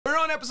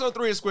on episode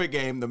 3 of Squid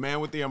Game, the man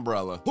with the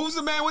umbrella. Who's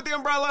the man with the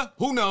umbrella?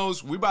 Who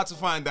knows? We about to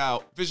find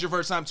out. If it's your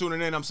first time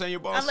tuning in, I'm Senior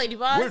Boss. I'm Lady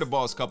Boss. We're the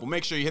Boss Couple.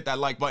 Make sure you hit that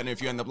like button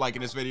if you end up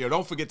liking this video.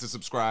 Don't forget to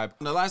subscribe.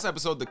 In the last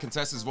episode, the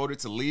contestants voted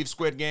to leave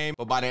Squid Game,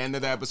 but by the end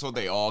of the episode,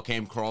 they all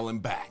came crawling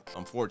back.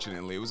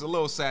 Unfortunately, it was a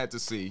little sad to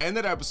see. End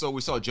of the episode,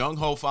 we saw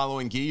Jun-ho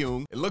following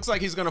Gi-yoon. It looks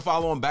like he's gonna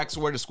follow him back to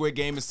where the Squid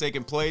Game is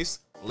taking place.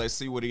 Let's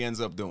see what he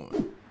ends up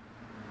doing.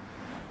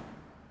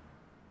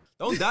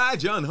 Don't die,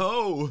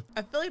 Jun-ho!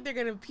 I feel like they're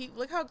gonna peep.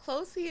 Look how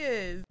close he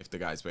is. If the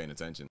guy's paying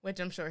attention. Which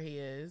I'm sure he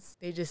is.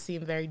 They just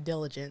seem very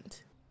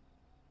diligent.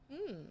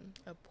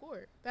 A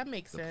port. That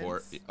makes sense.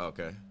 Port,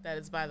 okay. That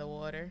is by the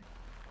water.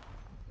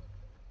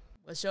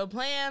 What's your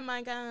plan,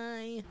 my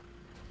guy?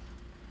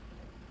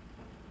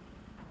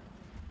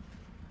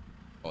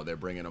 Oh, they're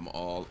bringing them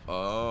all.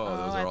 Oh,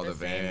 those are all the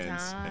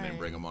vans. And then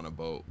bring them on a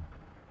boat.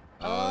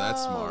 Oh,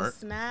 that's smart.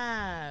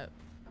 Snap.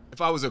 If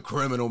I was a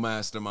criminal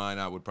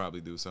mastermind, I would probably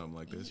do something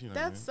like this. You know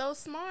That's so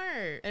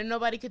smart. And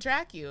nobody could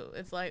track you.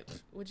 It's like,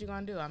 what you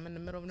gonna do? I'm in the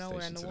middle of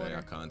nowhere in the water.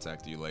 I'll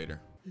contact you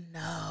later.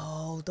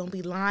 No, don't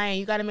be lying.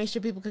 You gotta make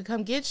sure people can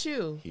come get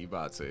you. He's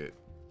about to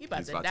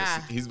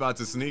die. He's about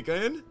to sneak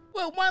in?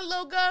 With one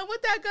little gun.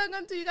 What that gun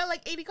gonna do? You got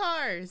like 80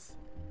 cars.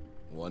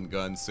 One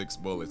gun, 6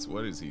 bullets.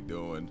 What is he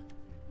doing?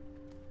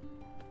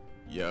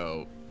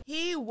 Yo.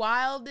 He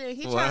wildin'.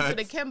 He trying to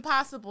do the Kim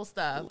Possible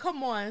stuff.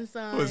 Come on,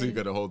 son. Was he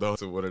gonna hold on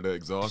to one of the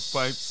exhaust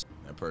pipes?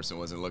 That person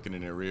wasn't looking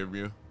in their rear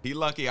view. He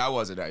lucky I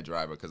wasn't that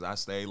driver because I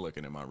stayed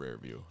looking in my rear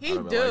view. I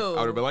would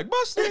have been like,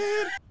 busted.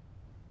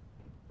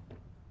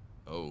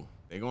 Oh,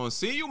 they gonna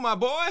see you, my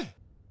boy.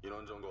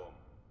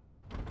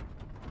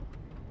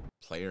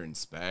 Player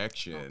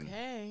inspection.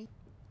 Okay.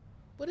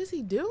 What is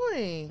he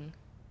doing?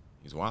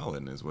 He's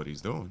wilding is what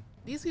he's doing.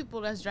 These people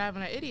that's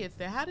driving are idiots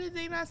there. How did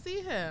they not see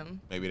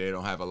him? Maybe they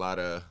don't have a lot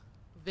of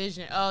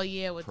vision. Oh,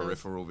 yeah. With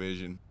peripheral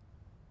vision.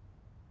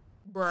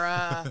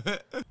 Bruh.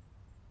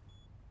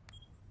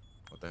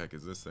 What the heck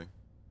is this thing?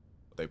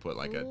 They put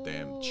like a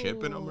damn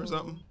chip in them or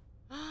something?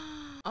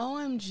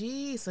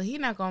 OMG. So he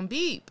not gonna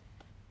beep.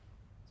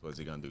 So what's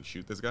he gonna do?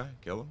 Shoot this guy?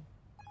 Kill him?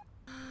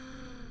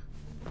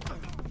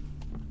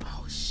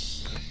 Oh,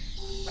 shit.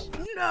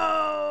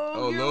 No.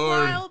 Oh, you're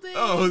Lord. Wilding.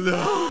 Oh, no.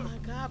 Oh, my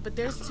God. But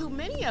there's too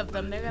many of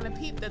them. They're gonna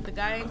peep that the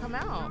guy ain't come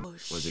out. Oh,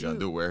 what's he gonna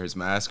do? Wear his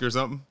mask or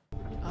something?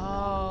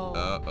 Oh.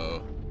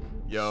 Uh-oh.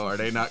 Yo, are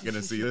they not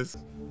gonna see this?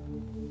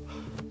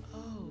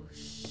 Oh,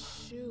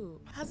 shoot.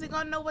 How's he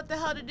gonna know what the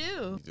hell to do?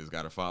 You just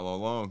gotta follow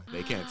along.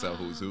 They can't tell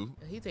who's who.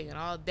 He taking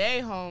all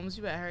day, Holmes.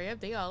 You better hurry up.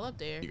 They all up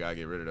there. You gotta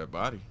get rid of that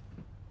body.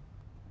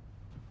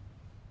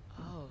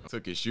 Oh.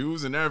 Took his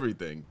shoes and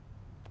everything.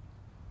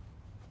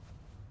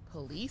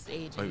 Police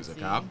agency. Oh, he was a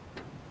cop?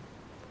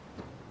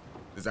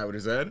 Is that what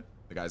it said?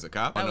 The guy's a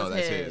cop? That oh, no, was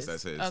that's his. his.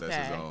 That's his. Okay.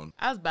 That's his own.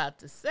 I was about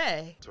to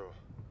say.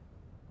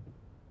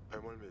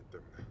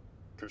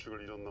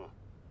 규칙을 잊었나?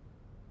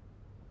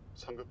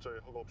 상급자의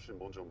허가 없이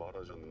먼저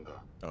말하지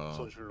않는다.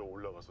 선실로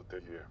올라가서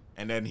대기해.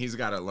 And then he's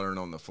got to learn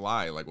on the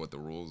fly, like what the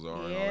rules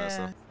are and all that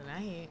stuff.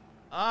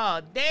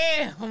 Oh,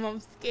 damn, I'm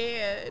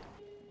scared.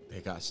 They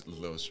got a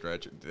little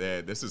stretcher.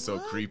 This is so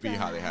creepy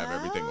how they have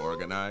everything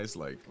organized.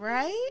 Like,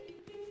 right?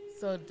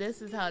 So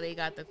this is how they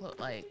got the clothes,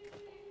 like.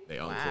 They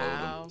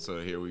unclothed him.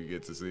 So here we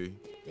get to see.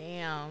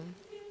 Damn.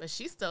 But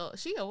she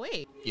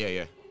awake.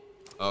 Yeah.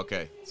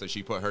 Okay, so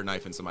she put her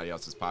knife in somebody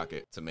else's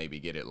pocket to maybe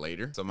get it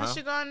later somehow. How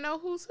she gonna know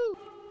who's who?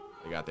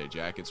 They got their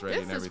jackets ready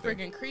and everything.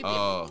 This is freaking creepy.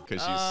 Oh,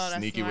 because she's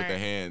sneaky with the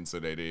hands, so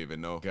they didn't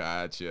even know.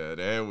 Gotcha.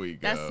 There we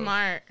go. That's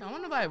smart. I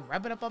want nobody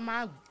rubbing up on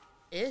my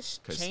ish,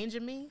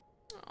 changing me.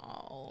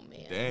 Oh,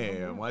 man.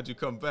 Damn, why'd you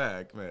come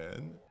back,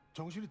 man?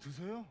 정신이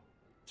드세요?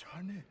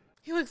 자네.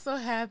 He looks so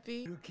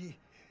happy. 이렇게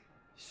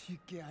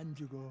쉽게 안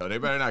죽어. Oh, they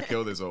better not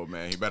kill this old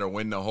man. He better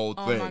win the whole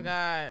thing. Oh, my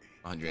God.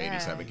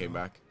 187 came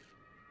back.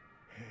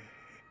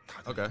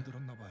 Okay.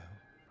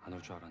 안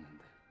올 줄 알았는데.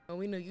 Well,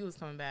 we knew you was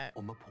coming back.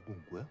 엄마 보고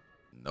온 거야?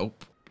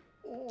 Nope.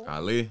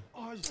 Ali.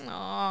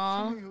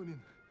 Aww.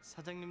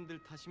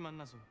 사장님들 다시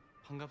만나서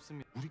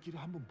반갑습니다. 우리끼리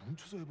한번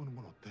뭉쳐서 해보는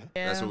건 어때?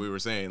 That's what we were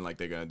saying. Like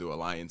they're gonna do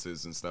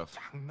alliances and stuff.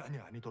 장난이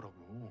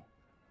아니더라고.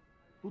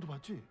 너도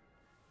봤지?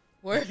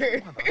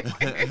 Word.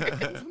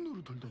 무슨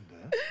노래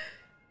들던데?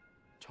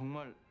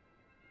 정말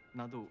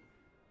나도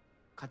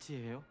같이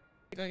해요?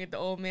 You gonna get the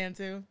old man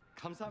too?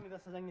 감사합니다,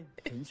 사장님.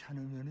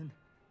 괜찮으면은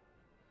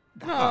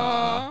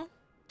Aww.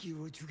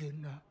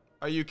 끼워주겠나?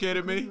 Are you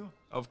kidding me?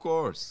 Of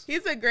course.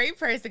 He's a great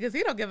person because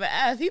he don't give a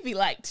F. He be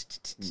like,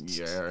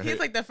 yeah, right. He's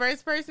like the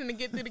first person to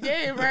get through the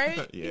game,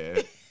 right?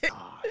 Yeah.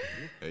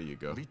 There you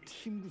go. 우리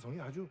팀 구성이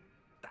아주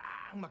딱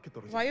맞게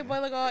떨어지네. Why your boy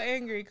look all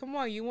angry? Come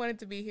on, you wanted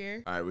to be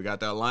here. All right, we got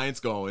the alliance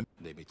going.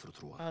 내 밑으로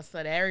들어와. Oh, so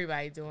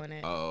everybody doing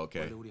it. Oh,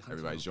 okay.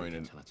 Everybody's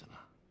joining.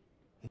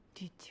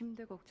 네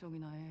침대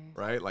걱정이나 해.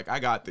 Right? Like, I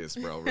got this,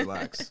 bro.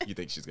 Relax. You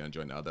think she's going to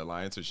join the other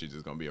alliance or she's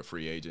just going to be a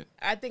free agent?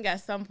 I think at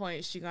some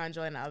point she's going to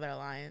join the other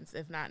alliance.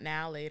 If not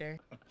now, later.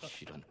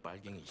 실은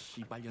빨갱이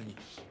씨발년이.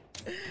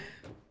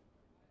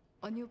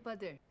 언니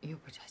오빠들, 이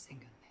오빠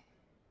잘생겼네.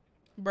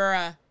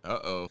 Bruh.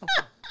 Uh-oh.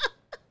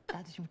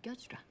 나도 좀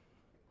껴주라.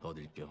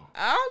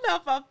 I don't know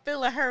if I'm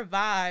feeling her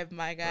vibe,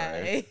 my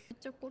guy. Right.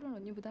 쪽 꼴은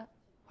언니보다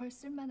훨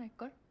쓸만할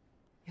걸.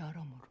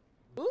 여러모로.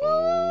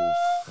 Ooh,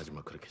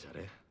 하지마 그렇게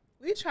잘해.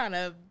 we trying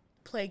to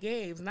play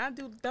games, not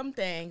do dumb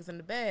things in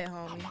the bed,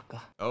 homie.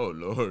 Oh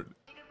Lord.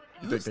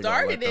 You think they gonna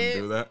let started them it.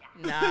 do that?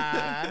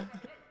 Nah,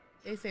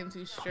 they seem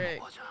too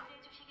strict.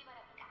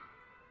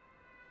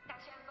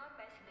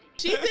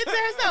 She did to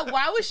herself.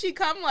 Why would she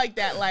come like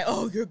that? Like,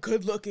 oh, you're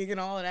good looking and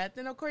all of that.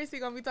 Then of course he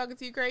gonna be talking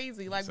to you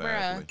crazy. Like,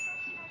 Exactly.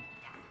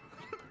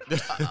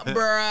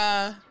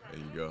 bruh. There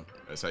you go.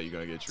 That's how you're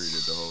gonna get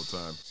treated the whole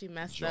time. She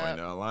messed Join up.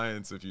 the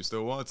alliance if you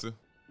still want to.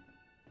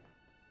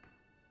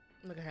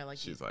 Look at her like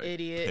She's you like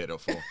idiot.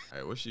 pitiful. All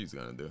right, what she's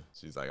gonna do?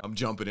 She's like, I'm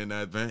jumping in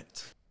that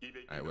vent. All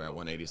right, we're at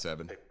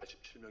 187.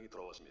 187명이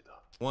돌아왔습니다.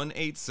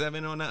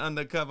 187 on the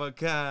undercover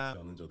cop.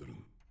 하는 자들은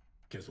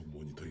계속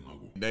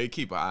모니터링하고 They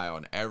keep an eye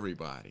on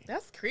everybody.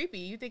 That's creepy.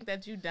 You think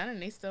that you done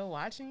and they still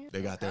watching you?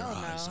 They got their Hell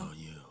eyes no. on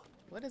you.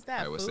 What is All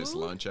that? right, what's this, food?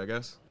 lunch, I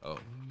guess? Oh,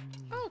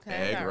 Okay,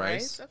 egg, got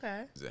rice.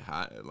 Okay. Is it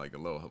hot? Like a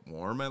little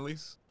warm at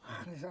least?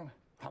 항상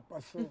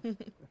바빴어.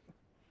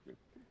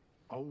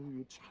 아우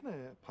이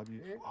차네 밥이.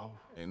 아우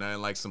Ain't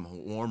nothing like some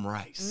warm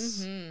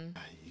rice. Mm-hmm.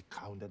 이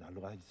가운데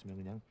난로가 있으면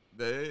그냥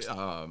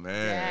Oh, man.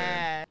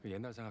 Yeah.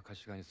 옛날 생각할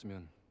시간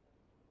있으면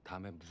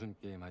다음에 무슨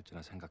게임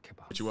할지나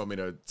생각해봐. But you want me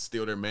to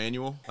steal their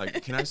manual?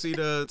 Like, can I see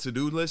the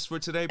to-do list for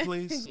today,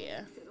 please?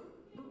 Yeah.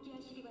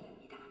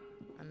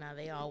 And now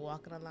they all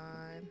walking a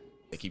line.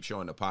 They keep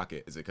showing the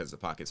pocket. Is it because the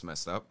pocket's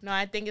messed up? No,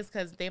 I think it's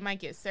because they might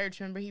get searched.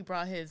 Remember, he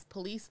brought his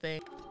police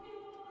thing.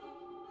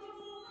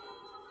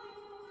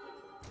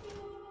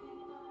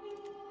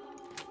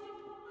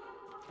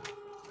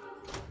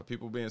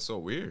 People being so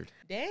weird.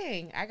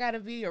 Dang, I gotta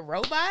be a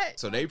robot?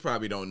 So they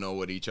probably don't know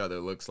what each other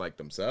looks like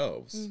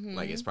themselves.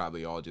 Like, it's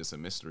probably all just a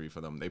mystery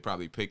for them. They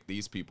probably picked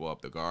these people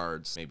up, the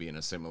guards, maybe in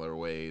a similar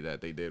way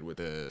that they did with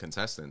the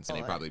contestants. And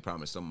they probably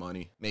promised them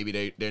money.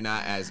 Maybe they're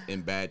not as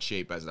in bad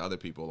shape as the other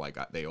people. Like,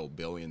 they owe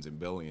billions and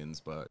billions,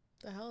 but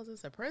The hell is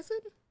this, a prison?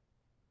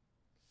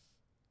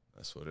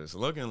 that's what it's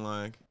looking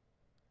like.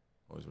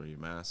 Always wear your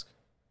mask.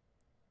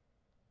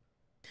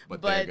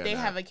 But they're they gonna-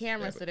 have a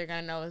camera, yeah, so they're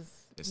gonna know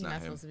it's he's not not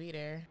him. supposed to be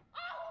there.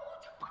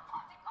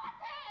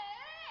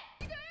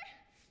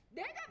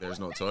 There's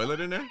no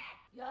toilet in there?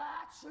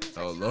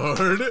 Oh,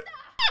 Lord.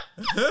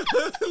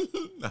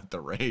 Not the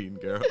rain,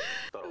 girl.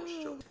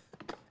 따라오시죠.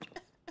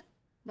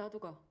 나도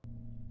가.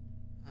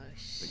 Oh, They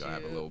shoot. gonna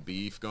have a little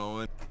beef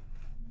going.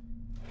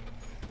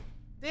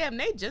 Damn,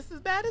 they just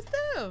as bad as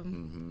them.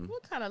 Mm-hmm.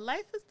 What kind of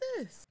life is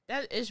this?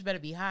 That ish better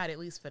be hot, at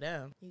least for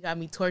them. You got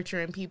me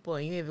torturing people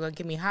and you even gonna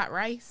give me hot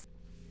rice?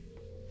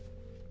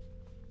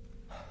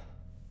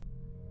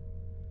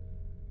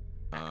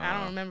 I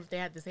don't remember if they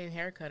had the same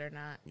haircut or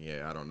not.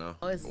 Yeah, I don't know.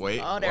 Oh, Wait,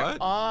 they're what?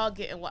 all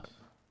getting what?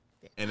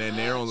 And then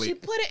they're only... She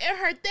put it in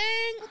her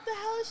thing? What the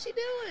hell is she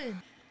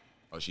doing?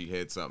 Oh, she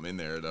hid something in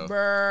there, though.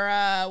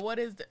 Bruh, what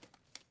is the...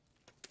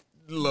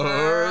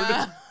 Lord.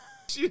 Bruh.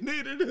 She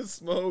needed a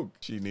smoke.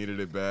 She needed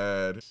it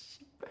bad.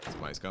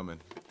 Somebody's coming.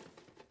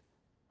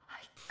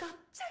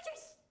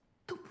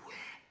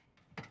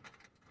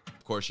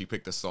 Of course, she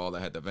picked the stall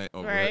that had the vent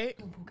over Right? it.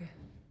 보게.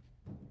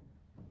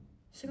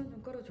 시간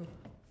좀 끌어줘.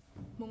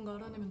 뭔가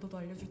알아내면 너도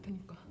알려줄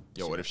테니까.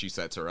 Yo, what if she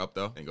sets her up,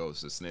 though, and goes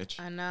to snitch?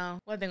 I know.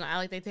 What, they gonna act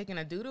like they taking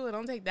a doo-doo? It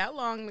don't take that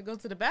long to go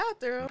to the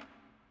bathroom.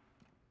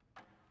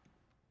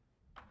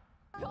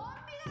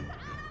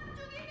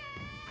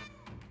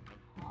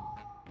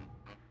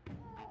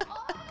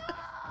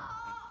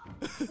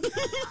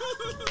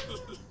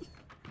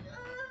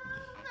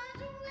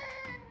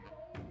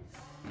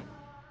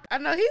 I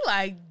know he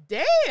like,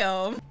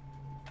 damn.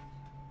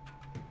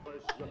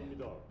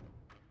 시작합니다.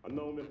 안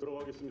나오면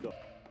들어가겠습니다.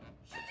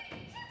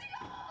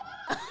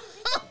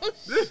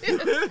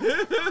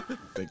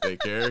 Think they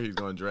care? He's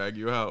gonna drag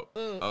you out.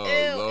 Ooh, Oh,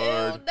 ew,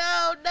 Lord. Ew,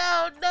 no,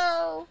 no,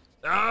 no.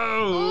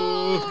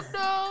 Oh! Oh,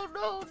 no,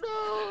 no,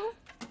 no.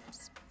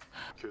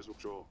 계속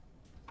줘.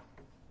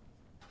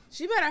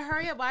 She better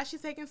hurry up. Why is she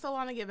taking so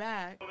long to get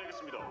back?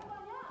 보내겠습니다.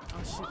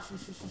 Oh,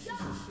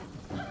 shoot.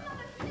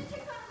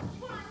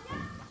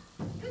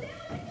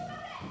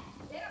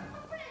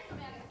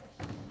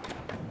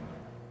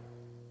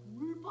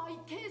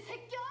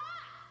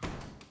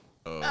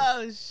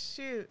 Oh,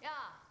 shoot. 야,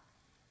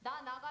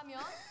 나 나가면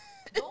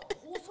너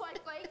고소할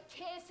거야, 이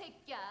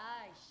개새끼야.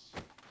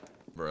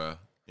 Bruh.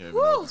 You don't even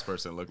know what this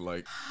person looked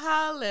like.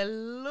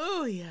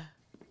 Hallelujah.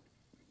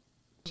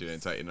 She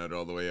didn't tighten it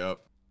all the way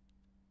up.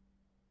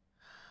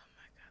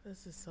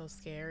 This is so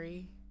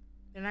scary.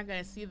 They're not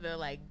gonna see the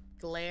like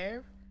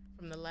glare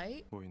from the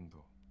light.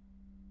 보인도,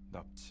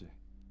 납치,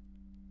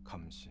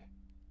 감시,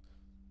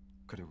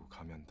 그리고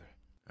가면들.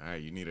 All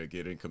right, you need to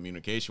get in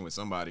communication with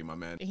somebody, my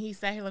man. And he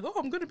sat here like, oh,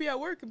 I'm gonna be at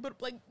work.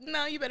 But like,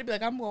 no, you better be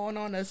like, I'm going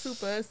on a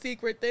super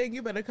secret thing.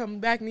 You better come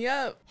back me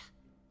up.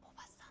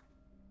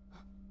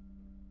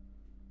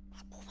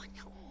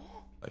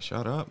 Like,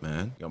 shut up,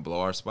 man. You're gonna blow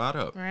our spot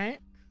up. Right?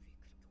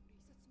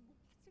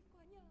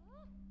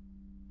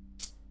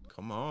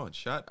 Come on,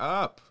 shut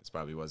up. This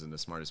probably wasn't the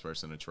smartest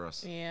person to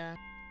trust. Yeah.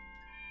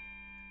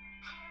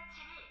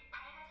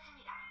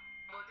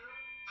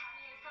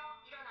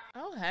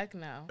 Oh, heck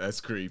no.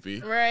 That's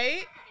creepy.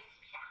 Right?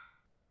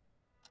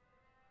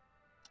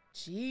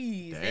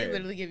 Jeez, they Dang.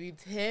 literally give you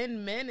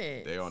 10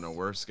 minutes. They on a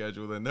worse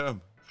schedule than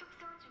them.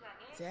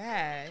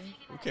 Dang.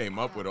 Who came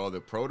up with all the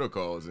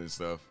protocols and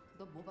stuff?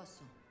 너 뭐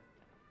봤어?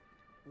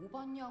 뭐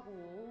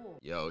봤냐고.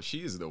 Yo,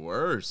 she's the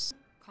worst.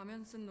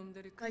 가면 쓴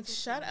놈들이 Like,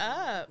 shut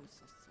up.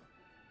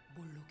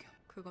 뭘 녹여?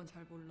 그건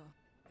잘 몰라.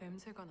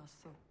 냄새가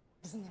났어.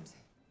 무슨 냄새?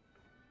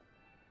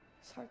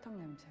 설탕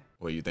냄새.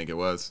 What do you think it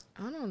was?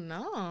 I don't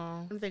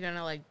know. Are they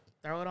gonna like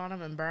throw it on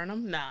him and burn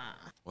him? Nah.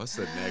 What's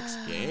the next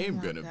game Oh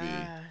my gonna be?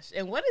 gosh.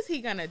 And what is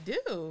he gonna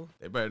do?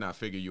 They better not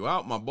figure you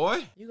out, my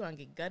boy. You're gonna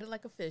get gutted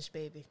like a fish,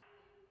 baby.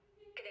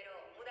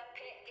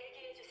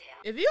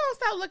 If you don't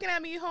stop looking at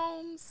me,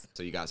 Holmes.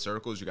 So you got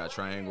circles, you got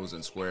triangles,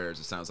 and squares.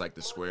 It sounds like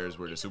the squares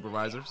were the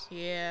supervisors.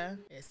 Yeah.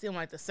 It seemed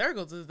like the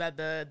circles is at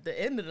the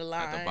end of the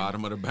line. At the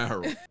bottom of the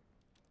barrel.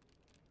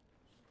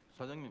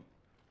 사장님,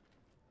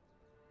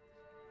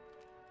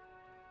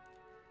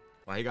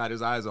 Why he got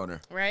his eyes on her?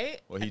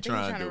 Right? What I he think he's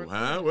trying to do, recruit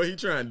huh? her. What he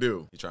trying to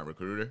do? He trying to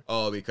recruit her?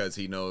 Oh, because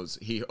he knows,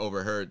 he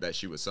overheard that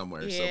she was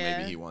somewhere, so Yeah.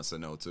 maybe he wants to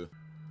know too.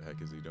 The heck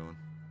is he doing?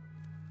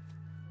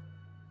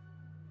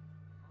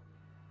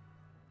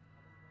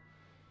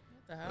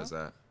 What the hell? What is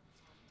that?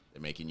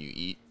 They're making you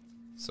eat.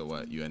 So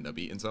what? You end up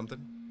eating something?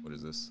 What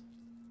is this?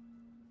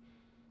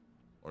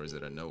 Or is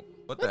it a note?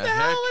 What What the the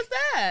heck? hell was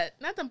that?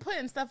 Not them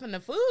putting stuff in the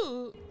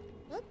food.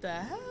 What the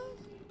hell?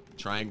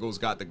 Triangles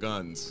got the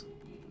guns.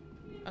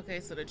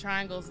 Okay, so the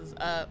triangles is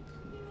up.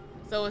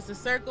 So it's the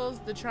circles,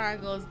 the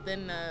triangles,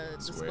 then the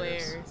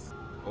Squares. squares.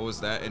 What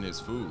was that in his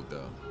food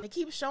though? They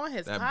keep showing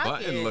his That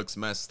pocket. button looks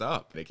messed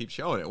up. They keep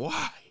showing it.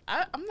 Why?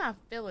 I'm not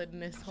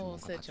feeling this whole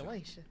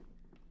situation.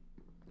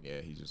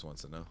 Yeah, he just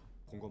wants to know.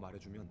 본 거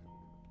말해주면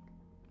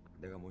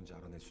내가 뭔지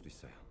알아낼 수도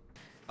있어요.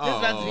 This is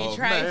about to be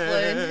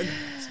trifling. Man.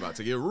 It's about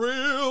to get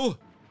real.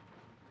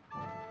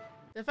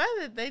 The fact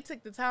that they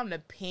took the time to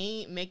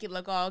paint, make it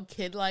look all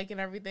kid-like and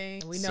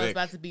everything. We know Sick. it's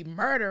about to be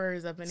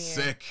murderers up in here.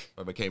 Sick.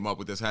 Whoever came up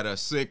with this had a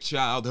sick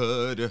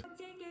childhood.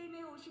 번째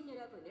게임에 오신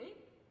여러분을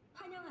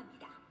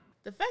환영합니다.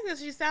 The fact that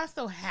she sounds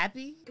so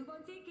happy. 두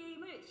번째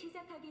게임을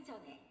시작하기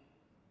전에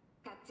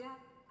각자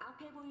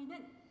앞에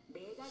보이는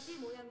네 가지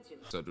모양 중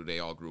So do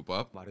they all group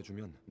up?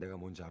 말해주면 내가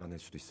뭔지 알아낼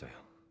수도 있어요.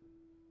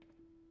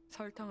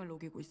 설탕을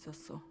녹이고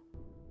있었어.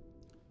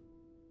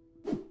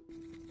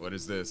 What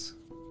is this?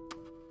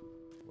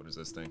 What is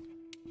this thing?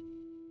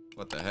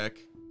 What the heck?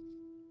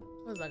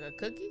 It was like a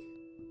cookie.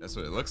 That's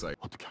what it looks like.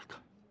 어떻게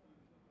할까?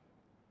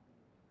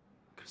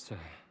 글쎄,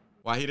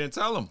 Why he didn't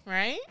tell him?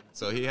 Right?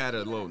 So he had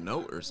a little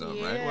note or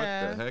something, right? What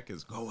Yeah. the heck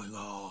is going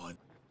on?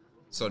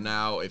 So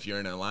now, if you're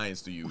in an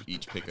alliance, do you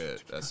each pick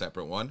a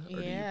separate one, or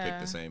do you pick Yeah.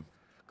 the same?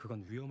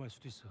 그건 위험할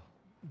수도 있어.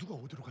 누가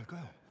어디로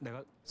갈까요?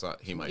 내가 So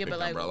he might Yeah, pick but the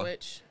like umbrella.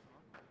 which?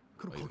 Oh,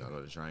 그럼 he's 거기. gonna go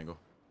to the triangle.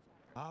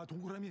 아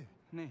동그라미.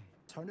 네.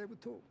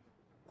 자네부터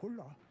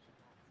골라.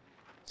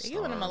 They're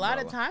giving him a Star lot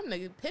of umbrella. time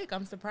to pick.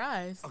 I'm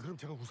surprised. 아 그럼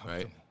제가 우선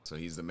Right? So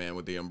he's the man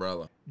with the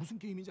umbrella. 무슨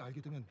게임인지 알게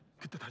되면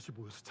그때 다시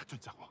모여서 작전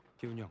짜고.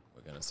 기훈 형,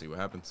 We're gonna see what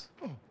happens.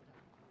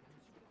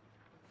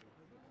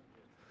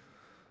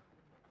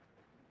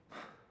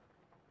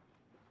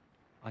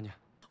 아니야.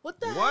 What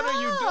the What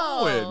are you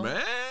hell? doing,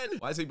 man?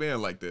 Why is he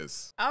being like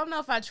this? I don't know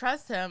if I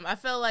trust him. I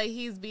feel like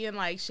he's being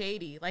like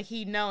shady. Like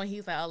he know and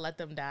he's like, I'll let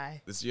them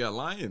die. This is your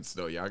alliance,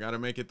 though. Y'all gotta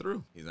make it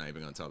through. He's not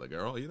even gonna tell the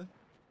girl either.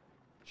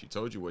 She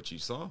told you what she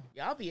saw.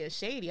 Y'all being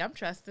shady. I'm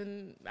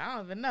trusting. I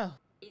don't even know.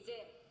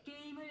 이제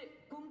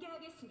게임을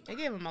공개하겠습니다. They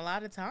gave him a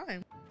lot of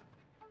time.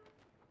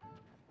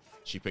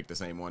 She picked the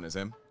same one as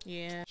him.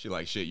 Yeah. She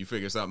like, shit, you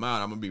figure something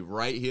out, I'm gonna be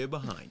right here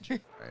behind you.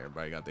 All right,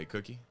 everybody got their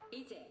cookie?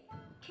 이제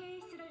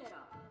케이스를 열어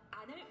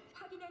안을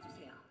확인해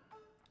주세요.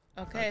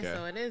 Okay, Okay.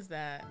 so it is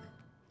that.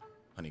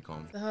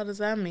 Honeycomb. The hell does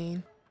that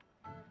mean?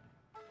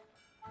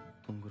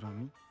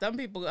 동그라미? Some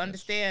people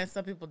understand,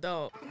 some people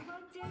don't. 두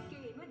번째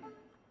게임은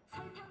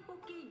설탕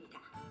뽑기입니다.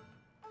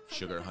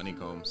 Sugar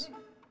honeycombs.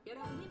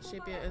 여러분이 Shape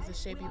뽑아야 is 할 a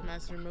shape you 모양은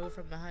must remove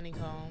from the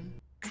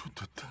honeycomb.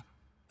 좋다.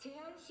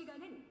 제한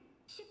시간은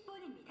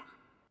 10분입니다.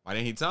 Why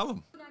didn't he tell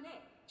him?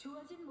 안에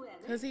주어진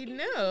모양을 'Cause he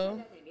knew.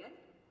 찾아내면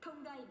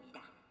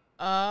통과입니다.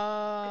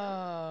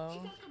 Oh.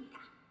 시작합니다.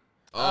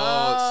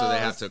 Oh, so they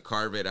Oh, have to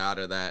carve it out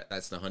of that.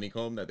 That's the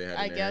honeycomb that they had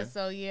I in their guess hand?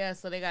 so, yeah.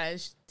 So they gotta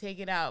take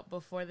it out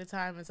before the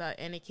time is up,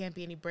 and it can't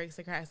be any breaks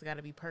or cracks. It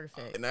gotta be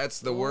perfect. And that's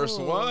the worst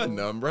one,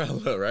 the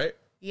umbrella, right?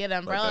 Yeah, the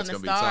umbrella and that's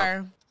the gonna be tough.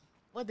 star.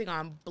 What, they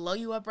gonna blow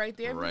you up right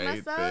there if you Right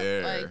mess up?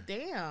 there. Like,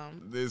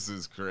 damn. This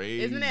is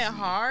crazy. Isn't it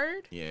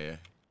hard? Yeah.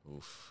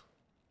 Oof.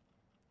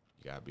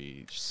 You gotta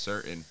be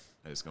certain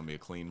that it's gonna be a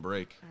clean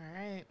break. All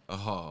right.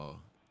 Oh,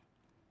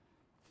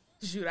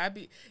 Shoot,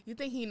 you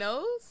think he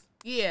knows?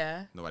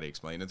 Yeah. nobody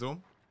explained it to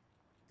him?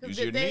 'Cause Use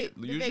did your, they- use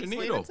did they your explain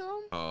needle. it to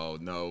him? Oh,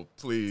 no,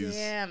 please.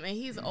 Damn, and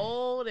he's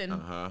old and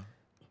Uh-huh.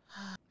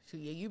 shoot,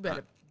 yeah, you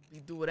better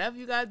do whatever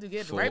you gotta do,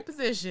 get in the right Full-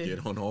 position.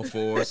 Get on all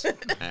fours,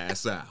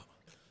 ass out.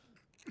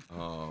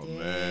 Oh,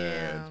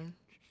 man.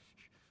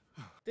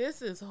 Damn.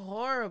 This is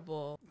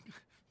horrible.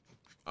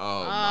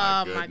 Oh, Oh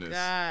my goodness. my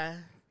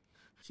god.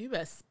 You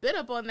better spit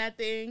up on that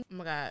thing. Oh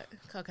my God.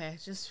 Okay,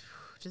 just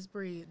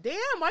breathe. Damn,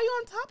 why you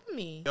on top of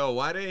me? Yo,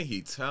 why didn't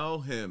he tell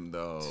him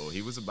though?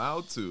 He was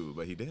about to,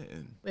 but he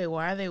didn't. Wait,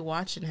 why are they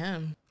watching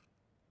him?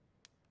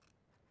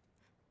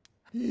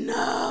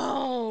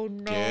 No.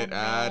 Get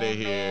out of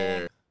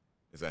here.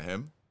 Is that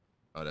him?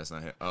 Oh, that's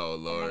not him. Oh,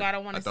 Lord. Oh my God, I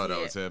want to see thought that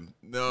it. was him.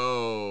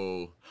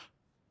 No.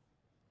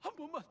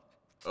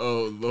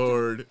 Oh,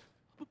 Lord.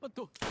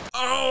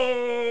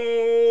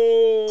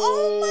 Oh.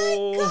 Oh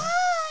my God.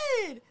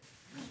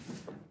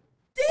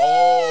 Damn.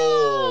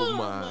 Oh,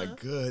 my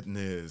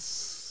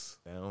goodness.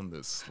 Down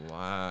the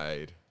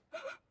slide.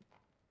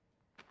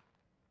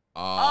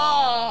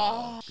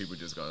 Oh. People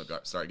just gonna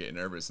start getting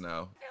nervous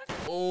now.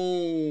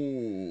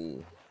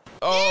 Oh.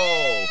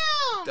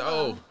 Oh. Damn.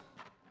 Oh.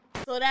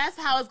 So that's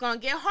how it's gonna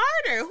get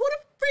harder. Who the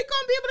freak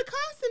gonna be able to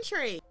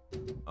concentrate?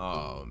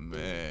 Oh,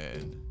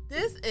 man.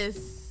 This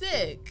is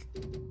sick.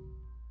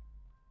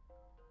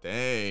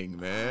 Dang,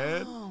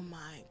 man. Oh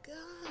my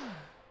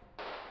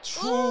God.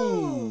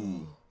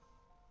 True.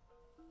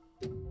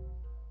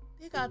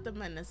 They got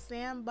them in the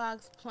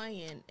sandbox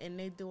playing and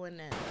they doing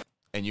that.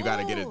 And you got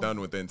to get it done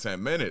within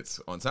 10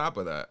 minutes on top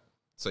of that.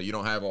 So you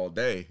don't have all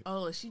day.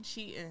 Oh, she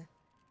cheating.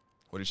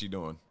 What is she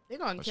doing? They're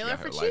gonna Oh, kill she her got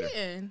for her lighter.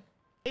 cheating.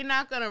 They're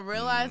not gonna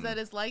realize that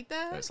it's like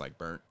that. That's like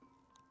burnt.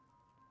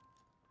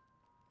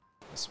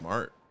 That's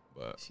smart,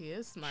 but She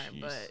is smart,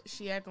 Jeez. but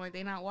she acting like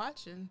they not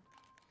watching.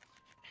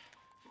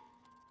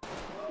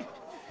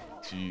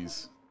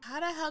 jeez. How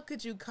the hell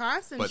could you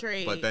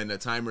concentrate? But then the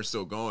timer's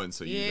still going,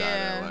 so you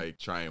Yeah. gotta like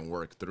try and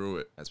work through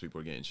it as people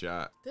are getting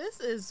shot. This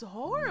is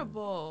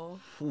horrible.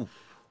 Whew.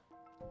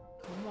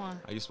 Come on.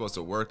 How you supposed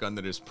to work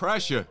under this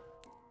pressure?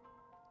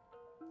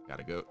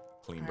 Gotta go.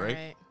 Clean All break.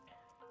 right.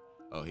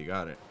 Oh, he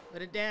got it.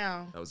 Put it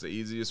down. That was the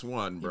easiest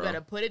one, You bro.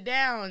 better put it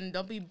down.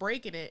 Don't be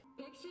breaking it.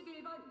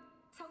 111번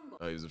성공.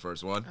 Oh, he was the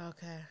first one.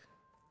 Okay.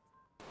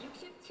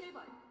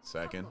 67번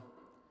Second.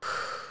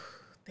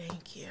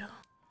 Thank you.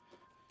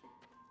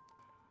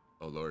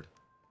 Oh, Lord.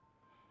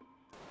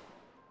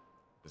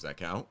 Does that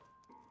count?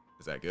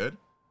 Is that good?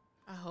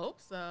 I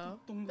hope so.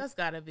 That's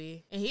gotta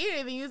be. And he didn't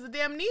even use the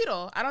damn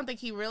needle. I don't think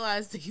he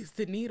realized to use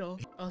the needle.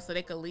 Oh, so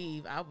they could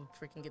leave. I would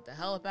freaking get the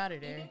hell up out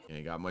of there. You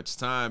ain't got much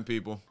time,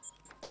 people.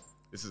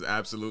 This is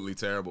absolutely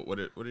terrible. What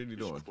are you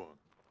doing? 29번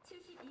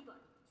 72번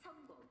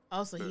성공.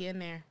 Oh, so he in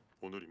there.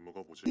 오늘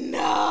임무가 뭐지?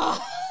 No!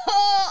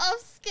 I'm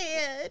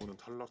scared. 오늘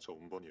탈락자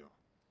운반이야.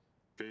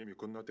 게임이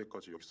끝날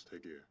때까지 여기서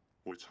대기해.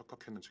 뭘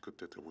착각했는지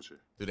그때 돼보지.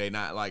 Do they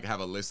not like have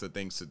a list of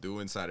things to do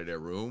inside of their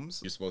rooms?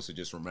 You're supposed to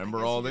just remember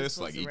guess all you're this?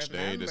 supposed Like to each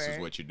day, this is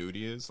remember. what your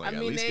duty is? Like I at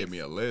mean, least they give me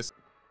a list.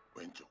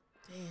 왼쪽.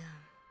 Damn.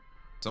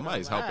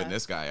 Somebody's Oh, wow. helping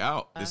this guy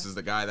out. This is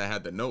the guy that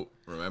had the note,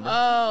 remember?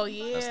 Oh,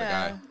 yeah. That's the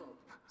guy.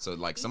 So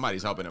like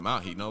somebody's helping him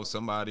out. He knows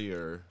somebody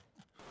or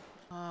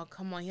Oh,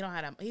 come on. He don't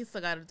have to. He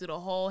still got to do the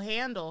whole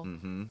handle.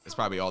 it's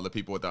probably all the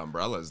people with the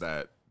umbrellas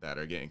that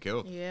are getting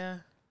killed. Yeah.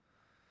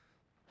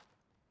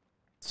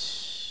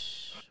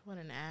 What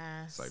an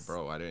ass. It's like,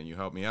 bro, why didn't you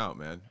help me out,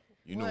 man?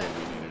 You knew What? what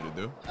we needed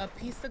to do. A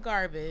piece of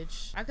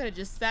garbage. I could have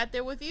just sat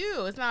there with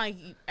you. It's not like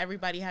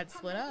everybody had to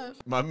split up.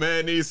 My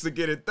man needs to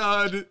get it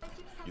done.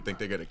 You think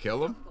they're gonna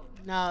kill him?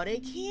 No, they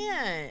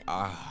can't.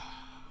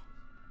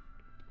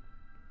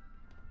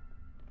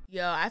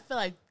 Yo, I feel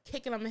like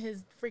kicking him in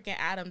his freaking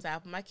Adam's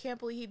apple. I can't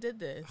believe he did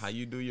this. How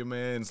you do your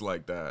mans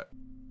like that?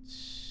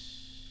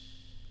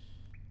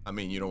 I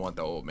mean, you don't want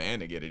the old man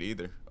to get it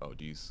either. Oh,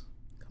 jeez.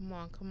 Come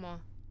on, come on.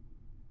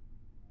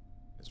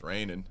 It's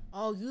raining.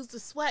 Oh, use the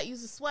sweat.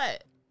 Use the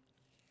sweat.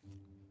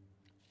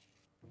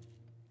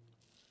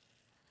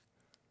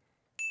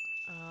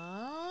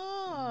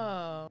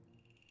 Oh.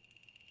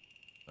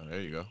 Oh,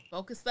 there you go.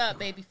 Focus up,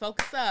 baby.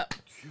 Focus up.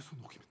 뒤에서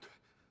녹이면 돼.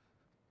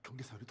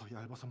 경계살이 더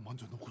얇아서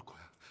먼저 녹을 거야.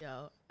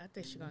 Yo, I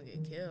think she's gonna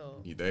get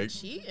killed. You think?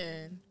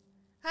 Cheating.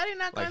 How they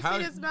not Like, gonna how-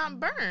 see this mountain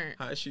burnt?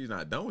 How is she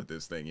not done with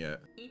this thing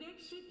yet?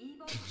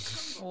 212번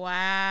성공.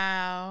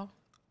 Wow.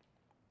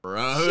 She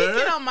Bruh.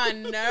 get on my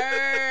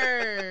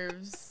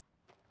nerves.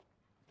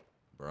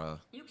 Bruh.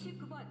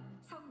 69번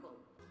성공.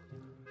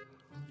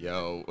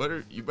 Yo,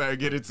 you better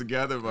get it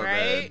together, my man.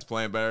 Right? This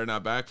plan better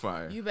not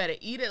backfire. You better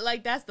eat it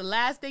like that's the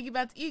last thing you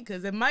about to eat,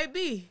 cause it might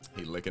be.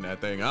 He licking that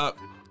thing up.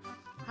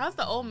 How's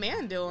the old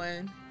man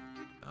doing?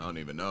 I don't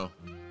even know.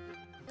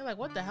 You're like,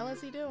 what the hell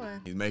is he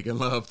doing? He's making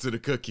love to the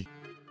cookie.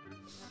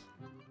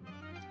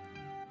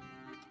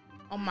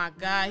 Oh my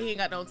God, he ain't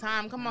got no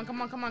time. Come on,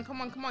 come on, come on,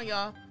 come on, come on,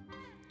 y'all.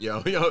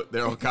 Yo,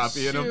 they're all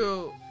copying him.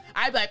 Shoot.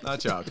 I'd be like,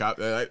 Not y'all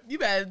copy. They're like, you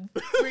better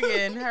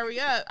friggin' hurry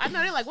up. I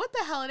know they're like, what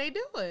the hell are they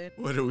doing?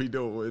 what are we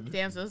doing?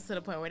 Damn, so it's to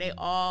the point where they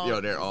all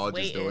They're all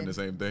just doing waiting. the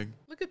same thing.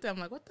 Look at them,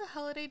 like, what the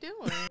hell are they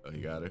doing? Oh,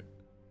 he got it.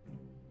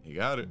 He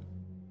got it.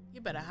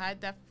 You better hide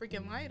that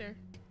freaking lighter.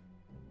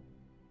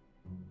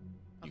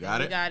 You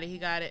got it? He got it, he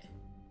got it.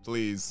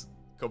 Please.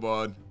 Come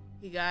on.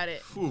 He got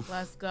it. Whew.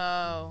 Let's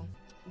go.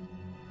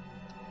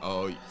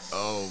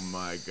 Oh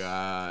my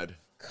God.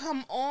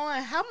 Come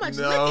on. How much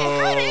No. licking?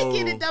 How they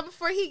get it done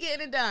before he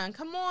getting it done?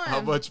 Come on.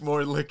 How much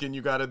more licking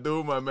you gotta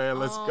do, my man?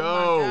 Let's oh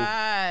go. My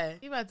God.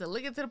 You about about to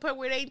lick it to the point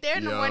where they ain't there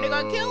no more and they're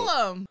gonna kill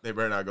them. They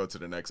better not go to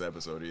the next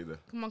episode either.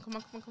 Come on.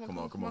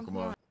 Come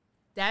on.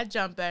 That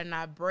jump better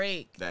not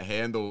break. That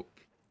handle.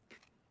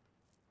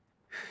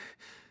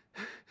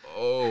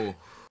 Oh.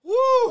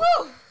 Woo!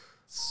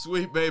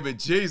 Sweet baby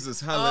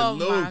Jesus,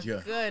 hallelujah. Oh my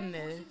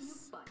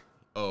goodness.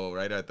 Oh,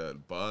 right at the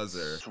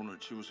buzzer.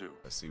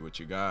 Let's see what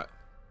you got.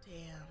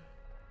 Damn.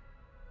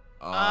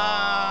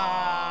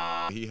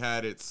 Oh, he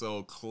had it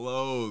so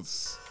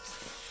close.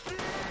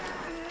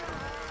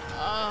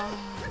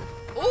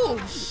 Oh,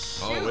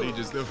 shoot. Oh, what did he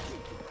just do?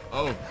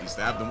 Oh, he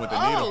stabbed him with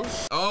the needle.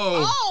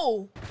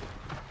 Oh.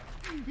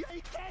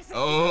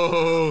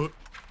 Oh.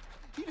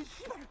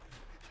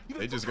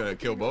 They just gonna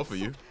kill both of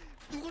you.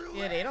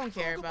 Yeah, they don't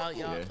care about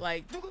y'all,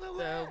 like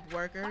the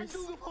workers.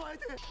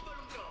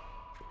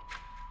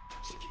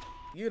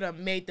 You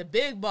done made the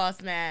big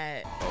boss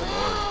mad.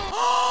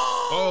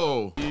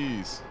 Oh,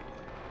 jeez.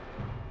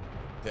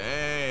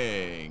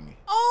 Dang.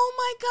 Oh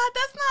my God,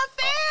 that's not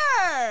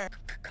fair.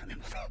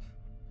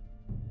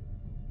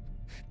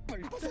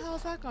 What the hell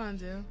is that gonna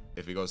do?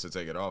 If he goes to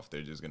take it off,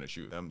 they're just gonna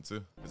shoot them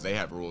too. Because they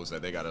have rules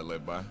that they gotta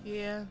live by.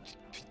 Yeah.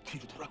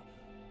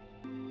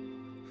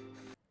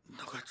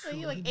 So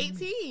you like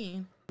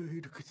 18.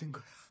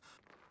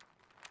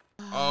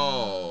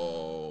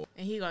 Oh.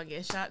 And he gonna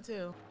get shot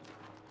too.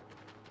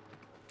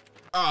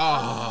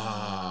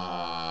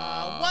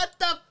 Oh. What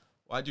the?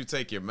 Why'd you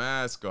take your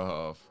mask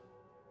off?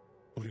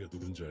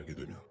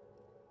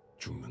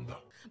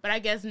 But I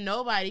guess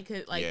nobody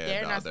could, like, Yeah,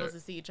 they're no, not supposed to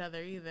see each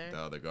other either. The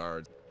other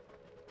guards.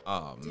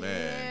 Oh,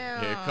 man.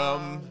 Damn. Here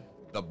come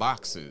the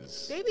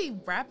boxes. They be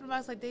rapping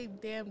about us like they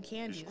damn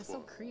candy. That's so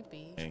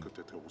creepy. Dang.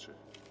 그때 태우지.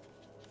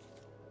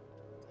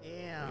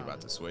 Damn. We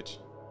about to switch.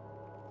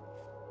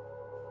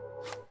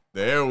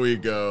 There we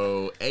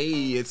go.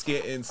 Hey, it's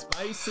getting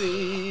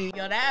spicy.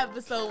 Yo, that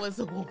episode was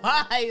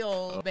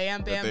wild.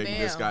 Bam, bam, I think bam.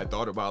 this guy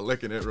thought about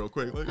licking it real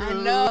quick. Like, I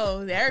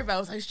know. Everybody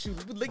was like,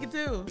 shoot, lick it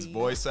too. His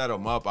boy set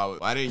him up.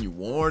 Why didn't you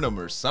warn him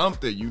or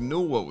something? You knew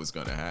what was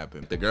going to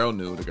happen. The girl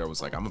knew. The girl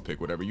was like, I'm going to pick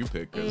whatever you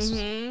pick because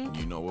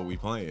you know what we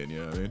playing. You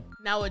know what I mean?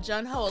 Now with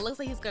Jun-ho, it looks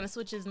like he's going to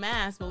switch his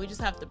mask, but we just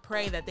have to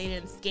pray that they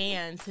didn't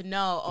scan to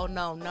know, oh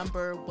no,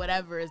 number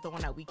whatever is the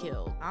one that we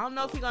killed. I don't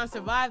know if he's going to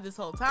survive this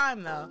whole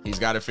time though. He's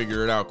got to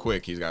figure it out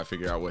quick. He's got to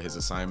figure out what his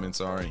assignments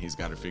are, and he's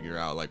got to figure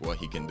out like what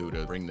he can do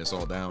to bring this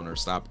all down or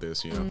stop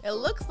this, you know? It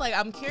looks like,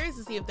 I'm curious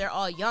to see if they're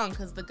all young,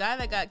 because the guy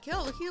that got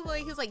killed,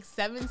 he's like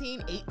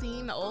 17,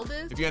 18, the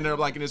oldest. If you ended up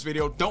liking this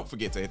video, don't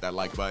forget to hit that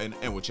like button,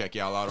 and we'll check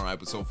y'all out on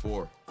episode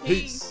 4.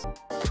 Peace.